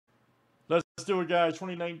do it, guys.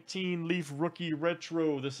 2019 Leaf Rookie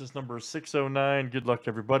Retro. This is number 609. Good luck,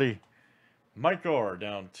 everybody. Mike R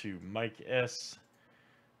down to Mike S.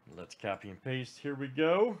 Let's copy and paste. Here we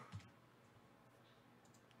go.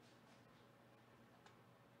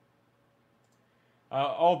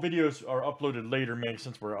 All videos are uploaded later, man,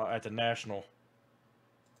 since we're at the National.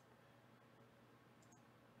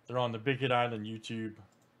 They're on the Big Hit Island YouTube.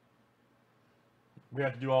 We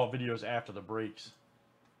have to do all videos after the breaks.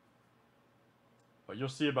 But you'll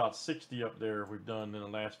see about 60 up there we've done in the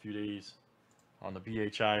last few days on the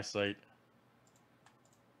BHI site.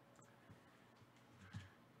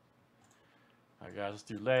 Alright, guys, let's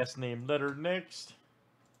do last name letter next.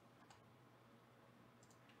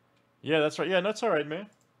 Yeah, that's right. Yeah, that's alright, man.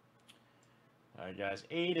 Alright, guys.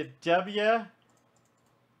 A to W.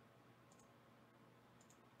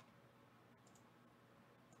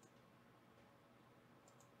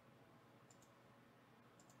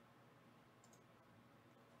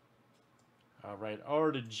 Alright,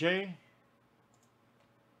 R to J.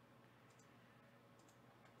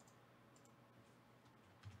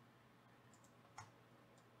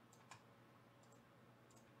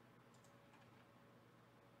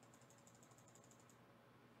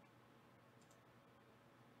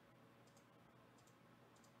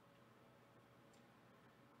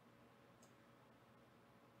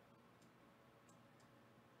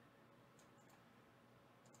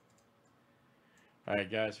 Alright,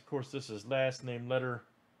 guys, of course, this is last name letter.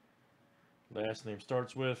 Last name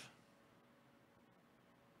starts with.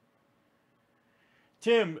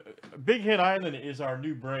 Tim, Big Hit Island is our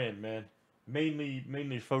new brand, man.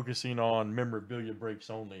 Mainly focusing on memorabilia breaks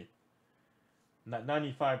only.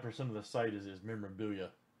 95% of the site is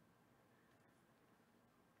memorabilia.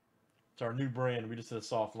 It's our new brand. We just did a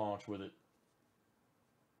soft launch with it.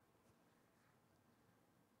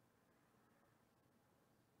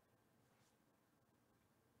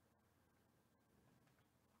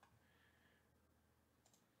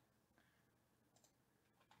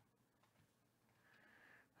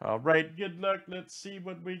 All right, good luck. Let's see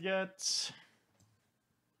what we get.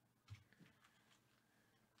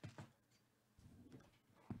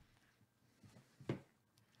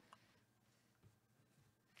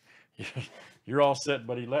 You're all set,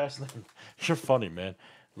 buddy. Last name. You're funny, man.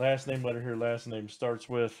 Last name letter here. Last name starts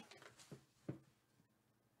with.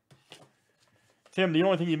 Tim, the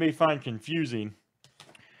only thing you may find confusing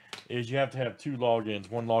is you have to have two logins.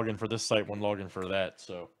 One login for this site, one login for that.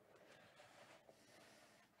 So.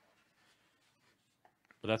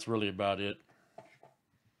 But that's really about it.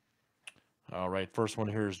 All right, first one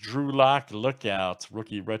here is Drew Lock Lookout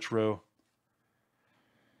Rookie Retro.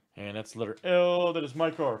 And that's letter L. That is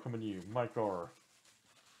Mike R. Coming to you, Mike R.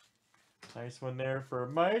 Nice one there for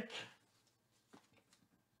Mike.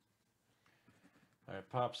 All right,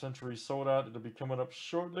 Pop Century sold out. It'll be coming up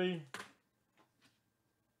shortly.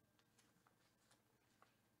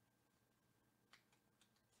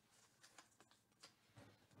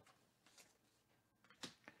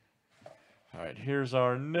 All right, here's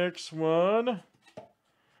our next one.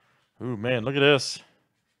 Ooh, man, look at this.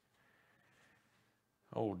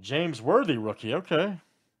 Oh, James Worthy rookie. Okay.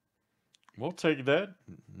 We'll take that.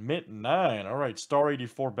 Mint 9. All right, Star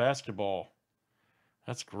 84 basketball.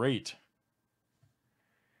 That's great.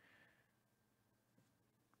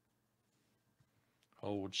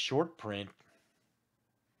 Old short print.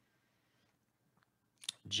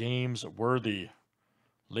 James Worthy.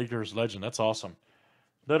 Lakers legend. That's awesome.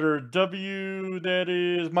 Letter W, that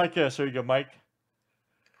is Mike S. There you go, Mike.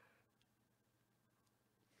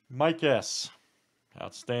 Mike S.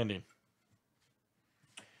 Outstanding.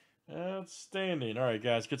 Outstanding. All right,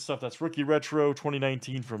 guys, good stuff. That's Rookie Retro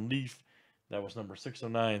 2019 from Leaf. That was number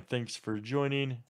 609. Thanks for joining.